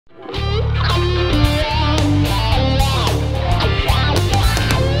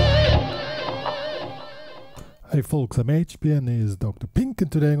Hey folks, I'm HP and this is drpink, and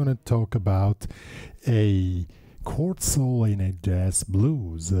today I'm going to talk about a chord solo in a jazz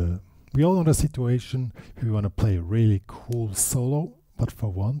blues. We all know the situation. We want to play a really cool solo, but for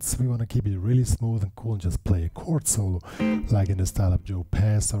once we want to keep it really smooth and cool and just play a chord solo, like in the style of Joe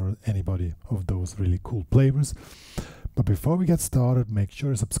Pass or anybody of those really cool players. But before we get started, make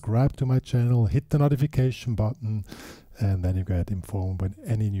sure to subscribe to my channel, hit the notification button, and then you get informed when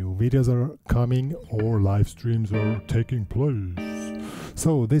any new videos are coming or live streams are taking place.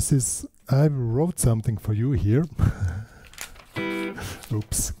 So this is, I wrote something for you here.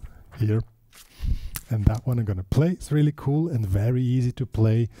 Oops, here. And that one I'm gonna play. It's really cool and very easy to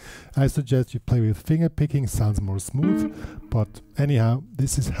play. I suggest you play with finger picking, sounds more smooth. But anyhow,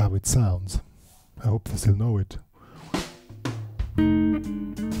 this is how it sounds. I hope you still know it.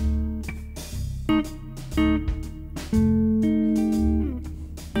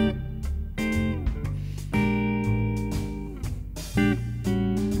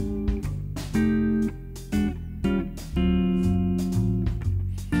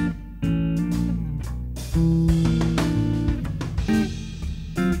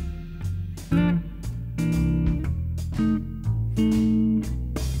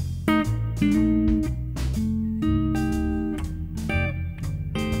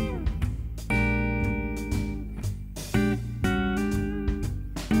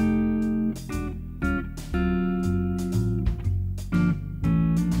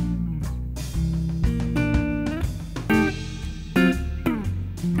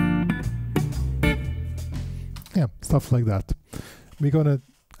 Yeah, stuff like that. I'm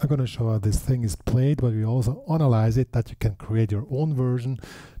gonna show how this thing is played, but we also analyze it, that you can create your own version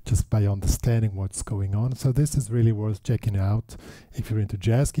just by understanding what's going on. So this is really worth checking out if you're into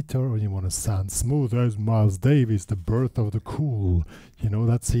jazz guitar or you want to sound smooth as Miles Davis, The Birth of the Cool. You know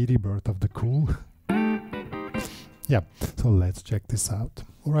that CD, Birth of the Cool? Yeah, so let's check this out.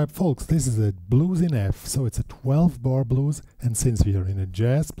 Alright folks, this is a blues in F, so it's a 12-bar blues, and since we are in a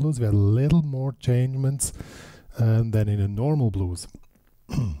jazz blues, we have a little more changements than in a normal blues.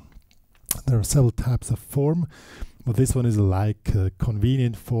 There are several types of form, but this one is like a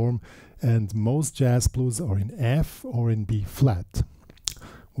convenient form, and most jazz blues are in F or in B flat.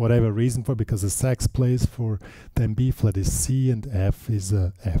 Whatever reason for, because the sax plays for them, B flat is C and F is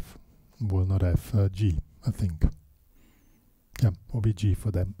F. Well, not F, G, I think. Yeah, or be G for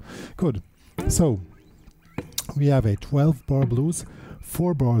them. Good. So we have a 12-bar blues,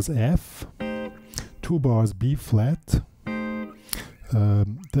 4 bars F, 2 bars B flat.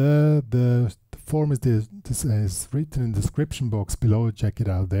 The form is this is written in the description box below. Check it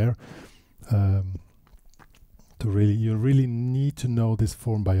out there. You really need to know this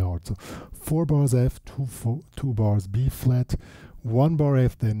form by heart. So 4 bars F, 2 bars B flat, 1 bar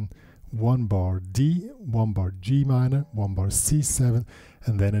F, then 1 bar D, 1 bar G minor, 1 bar C7,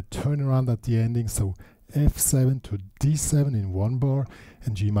 and then a turnaround at the ending. So F7 to D7 in 1 bar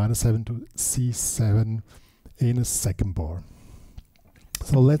and G minor 7 to C7 in a second bar.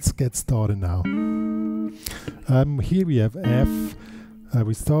 So let's get started now. Here we have F.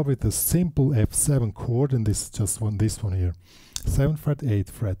 We start with a simple F7 chord, and this is just this one here. 7th fret, 8th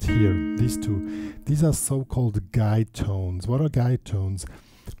fret here. These two. These are so-called guide tones. What are guide tones?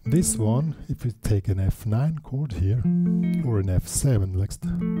 This one, if you take an F9 chord here, or an F7, like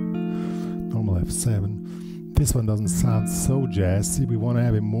normal F7, this one doesn't sound so jazzy. We want to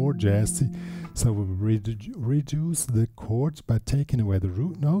have it more jazzy, so we reduce the chords by taking away the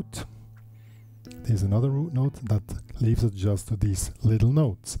root note. There's another root note that leaves us just to these little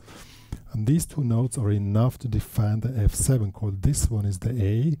notes. And these two notes are enough to define the F7 chord. This one is the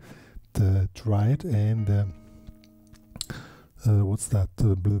A, the triad, and what's that?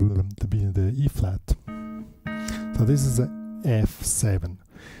 The E flat. So this is a F7.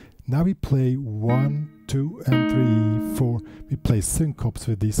 Now we play 1, 2, and 3, 4. We play syncopes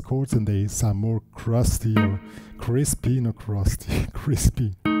with these chords, and they sound more crusty or crispy, not crusty,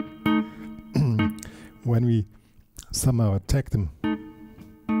 crispy. When we somehow attack them,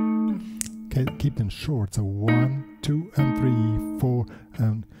 keep them short. So 1, 2, and 3, 4,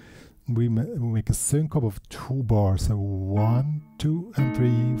 and we make a syncope of 2 bars. So 1, 2, and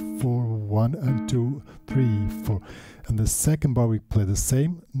 3, 4, 1, and 2, 3, 4. And the second bar we play the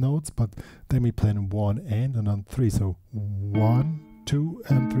same notes, but then we play in 1 and on 3. So 1, 2,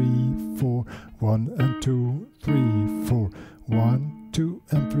 and 3, 4, 1, and 2, 3, 4, 1, 2,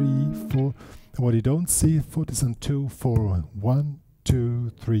 and 3, 4. And what you don't see, foot is on 2, 4, 1,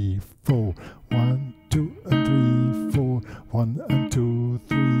 2, 3, 4, 1, 2, and 3, 4, 1, and 2,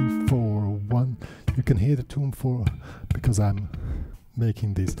 3, 4, 1. You can hear the tune 4 because I'm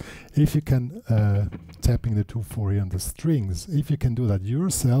making this. If you can tapping the 2/4 here on the strings, if you can do that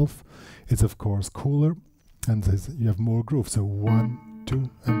yourself, it's of course cooler, and you have more groove. So 1, 2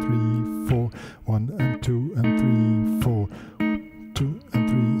 and 3, 4, 1 and 2 and 3, 4, 2 and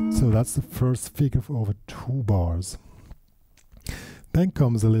 3. So that's the first figure for over 2 bars. Then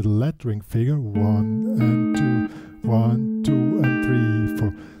comes a little lettering figure, 1 and 2, 1, 2 and 3,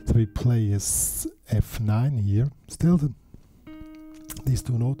 4. So we play a F9 here, still these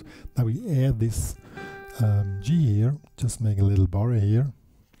 2 notes. Now we add this G here, just make a little bar here.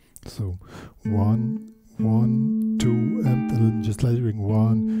 So 1, 1, 2, and just lettering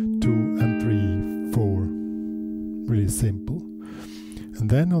 1, 2 and 3, 4. Really simple. And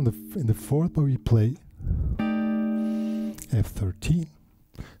then on in the 4th bar we play F13.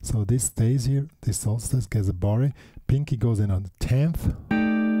 So this stays here, this also gets a bar. Pinky goes in on the 10th.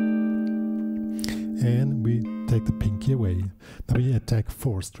 And we take the pinky away. Now we attack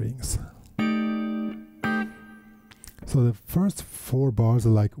 4 strings. So the first 4 bars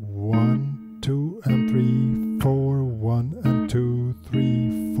are like 1, 2 and 3, 4, 1 and 2,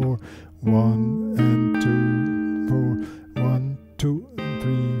 3, 4, 1 and 2, 4, 1, 2 and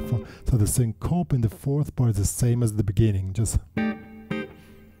 3, 4. So the syncope in the 4th bar is the same as the beginning, just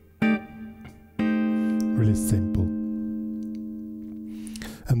really simple.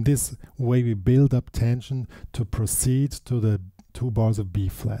 And this way we build up tension to proceed to the 2 bars of B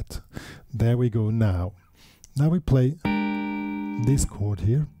flat. There we go now. Now we play this chord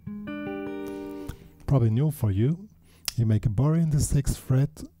here. Probably new for you. You make a bar in the 6th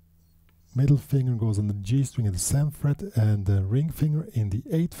fret, middle finger goes on the G string in the 7th fret, and the ring finger in the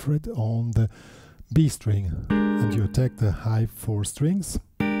 8th fret on the B string. And you attack the high 4 strings.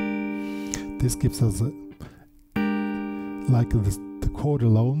 This gives us the chord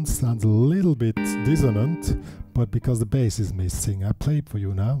alone sounds a little bit dissonant, but because the bass is missing. I play it for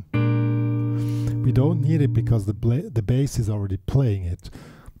you now. We don't need it because the bass is already playing it.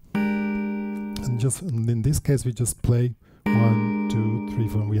 And in this case we just play 1, 2, 3,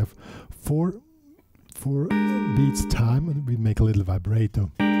 4. We have 4 beats time, and we make a little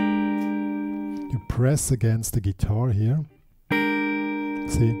vibrato. You press against the guitar here.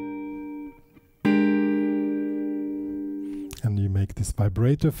 See? And you make this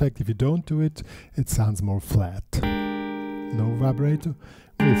vibrato effect. If you don't do it, it sounds more flat. No vibrato,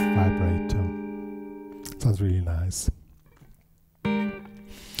 with vibrato. Sounds really nice.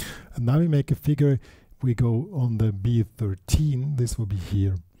 And now we make a figure. We go on the B13. This will be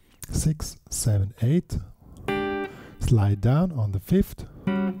here. 6, 7, 8. Slide down on the 5th.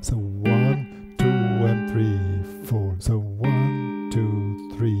 So 1, 2 and 3, 4. So 1, 2,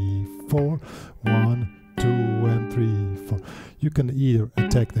 3, 4. 1, 2 and 3, 4. You can either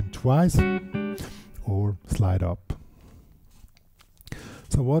attack them twice or slide up.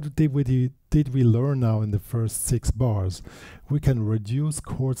 So what did we learn now in the first 6 bars? We can reduce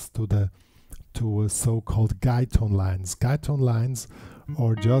chords to so-called guide tone lines. Guide tone lines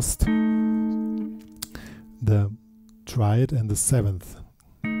are just the triad and the 7th.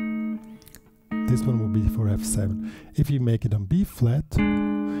 This one will be for F7. If you make it on B flat,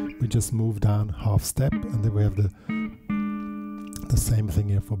 we just move down half step, and then we have the same thing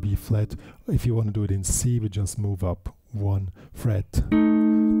here for B flat. If you want to do it in C, we just move up 1 fret.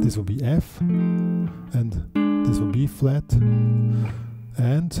 This will be F, and this will be flat,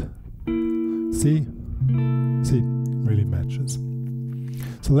 and C. C really matches.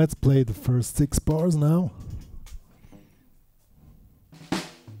 So let's play the first 6 bars now.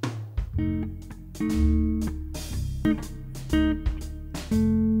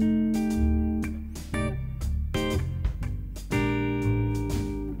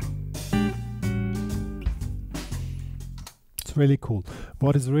 It's really cool.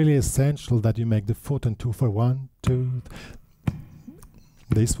 What is really essential that you make the foot and 2 for 1, 2.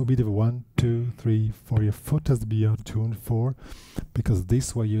 This will be the 1, 2, 3, 4. Your foot has to be on 2 and 4, because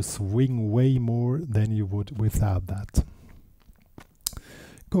this way you swing way more than you would without that.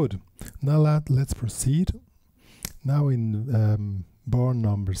 Good. Now let's proceed. Now in bar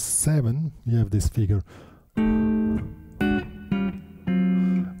number 7, you have this figure.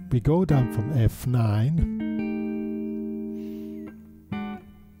 We go down from F9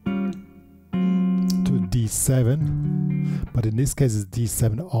 to D7, but in this case it's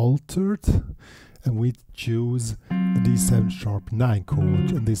D7 altered, and we choose the D7 sharp 9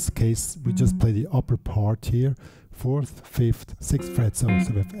 chord. In this case we just play the upper part here, 4th, 5th, 6th fret. So we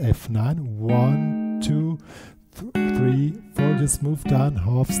have F9, 1, 2, 3, 4, just move down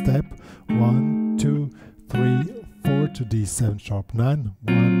half step, 1, 2, 3, 4 to D7 sharp 9,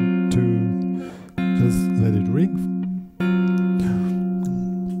 1, 2, just let it ring.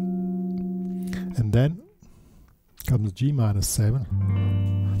 And then comes G minor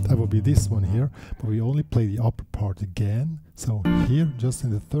 7. That will be this one here, but we only play the upper part again. So here, just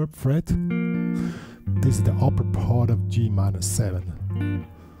in the 3rd fret, this is the upper part of G minor 7.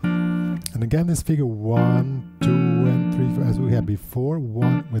 And again, this figure 1, 2, and 3, 4, as we had before.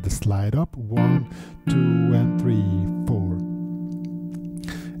 1 with the slide up, 1, 2, and 3, 4.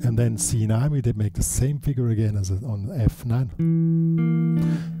 And then C9, we did make the same figure again as on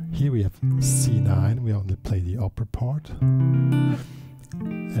F9. Here we have C9, we only play the upper part.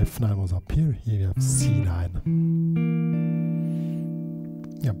 F9 was up here, here we have C9.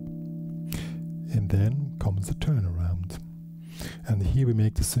 Yep. And then comes the turnaround. And here we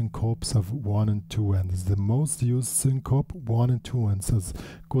make the syncopes of 1 and 2, and it's the most used syncope, 1 and 2, and so it's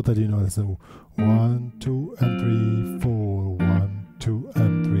good that you know there's no 1, 2, and 3, 4, 1, 2,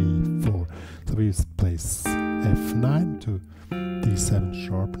 and 3, 4. So we just place F9 to D7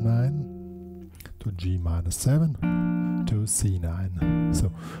 sharp 9 to G minor 7 to C9.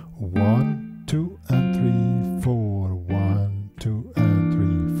 So 1, 2, and 3, 4, 1, 2, and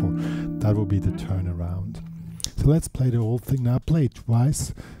 3, 4. That will be the turnaround. So let's play the whole thing now. Play it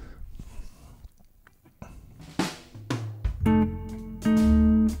twice.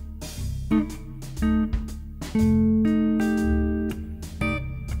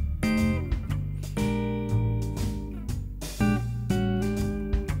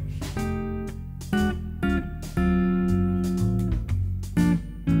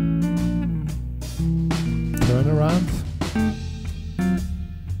 Turn around.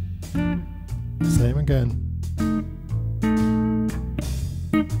 Same again.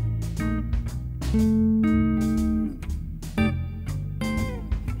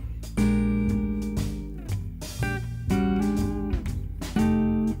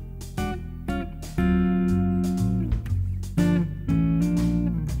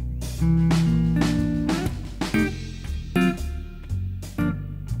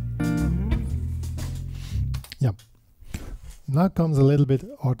 Now comes a little bit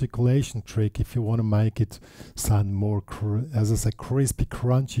articulation trick if you want to make it sound more, as I said, crispy,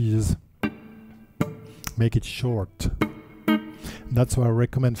 crunchy. Just make it short. And that's why I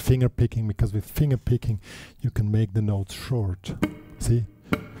recommend finger picking, because with finger picking you can make the notes short. See?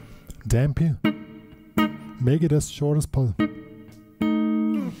 Dampen. Make it as short as possible.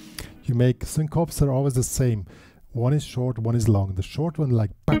 You make syncopes that are always the same. One is short, one is long. The short one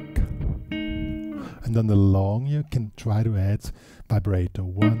like back. And on the long you can try to add vibrato.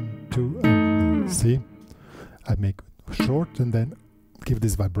 1, 2, and see? I make short and then give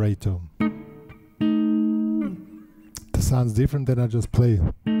this vibrato. It sounds different than I just play.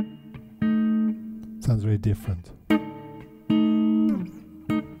 Sounds very different.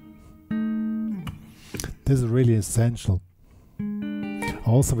 This is really essential.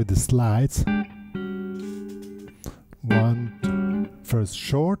 Also with the slides. 1, 2, first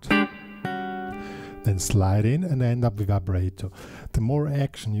short, then slide in and end up with vibrato. The more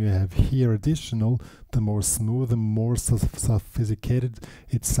action you have here additional, the more smooth and more sophisticated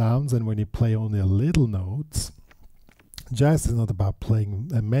it sounds. And when you play only a little notes, jazz is not about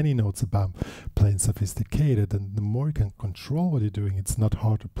playing many notes, about playing sophisticated. And the more you can control what you're doing, it's not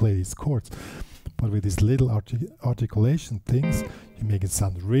hard to play these chords. But with these little articulation things, you make it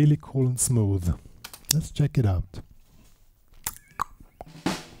sound really cool and smooth. Let's check it out.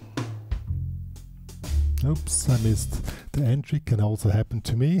 Oops, I missed the entry, can also happen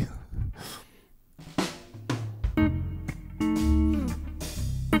to me.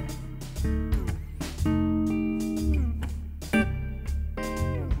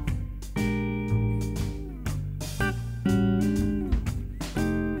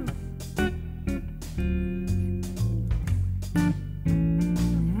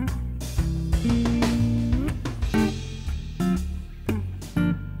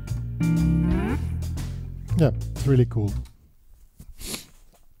 Yeah, it's really cool.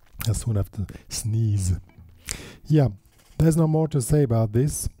 I soon have to sneeze. Yeah, there's no more to say about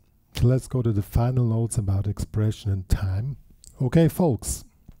this. So let's go to the final notes about expression and time. Okay, folks,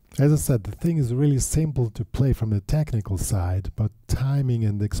 as I said, the thing is really simple to play from the technical side, but timing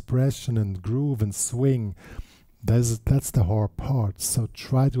and expression and groove and swing, that's the hard part. So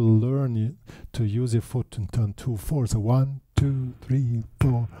try to learn to use your foot and turn 2, 4. So 1, 2, 3,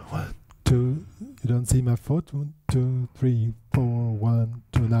 4, 1, 2. You don't see my foot? 1, 2, 3, 4, 1,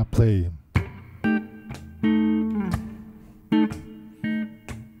 2. Now play.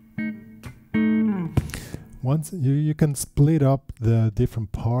 Once you can split up the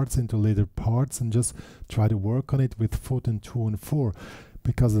different parts into little parts and just try to work on it with foot and 2 and 4,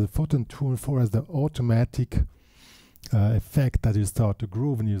 because the foot and 2 and 4 has the automatic effect that you start to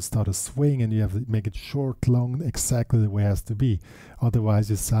groove and you start to swing, and you have to make it short, long, exactly the way it has to be. Otherwise,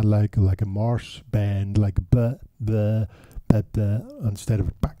 you sound like a marsh band, like blah blah blah blah, instead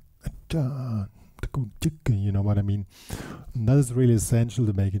of you know what I mean. And that is really essential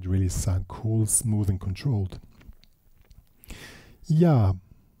to make it really sound cool, smooth, and controlled. Yeah,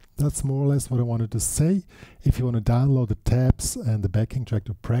 that's more or less what I wanted to say. If you want to download the tabs and the backing track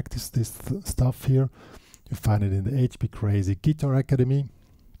to practice this stuff here, you find it in the HPCrazy Guitar Academy.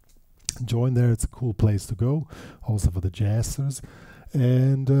 Join there, it's a cool place to go, also for the jazzers.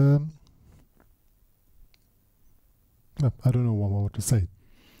 And I don't know what more to say.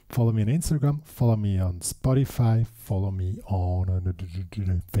 Follow me on Instagram, follow me on Spotify, follow me on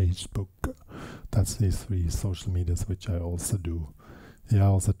Facebook. That's these 3 social medias which I also do. Yeah,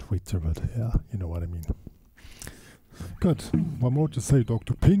 also Twitter, but yeah, you know what I mean. Good. One more to say,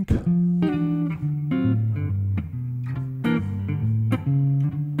 Dr. Pink.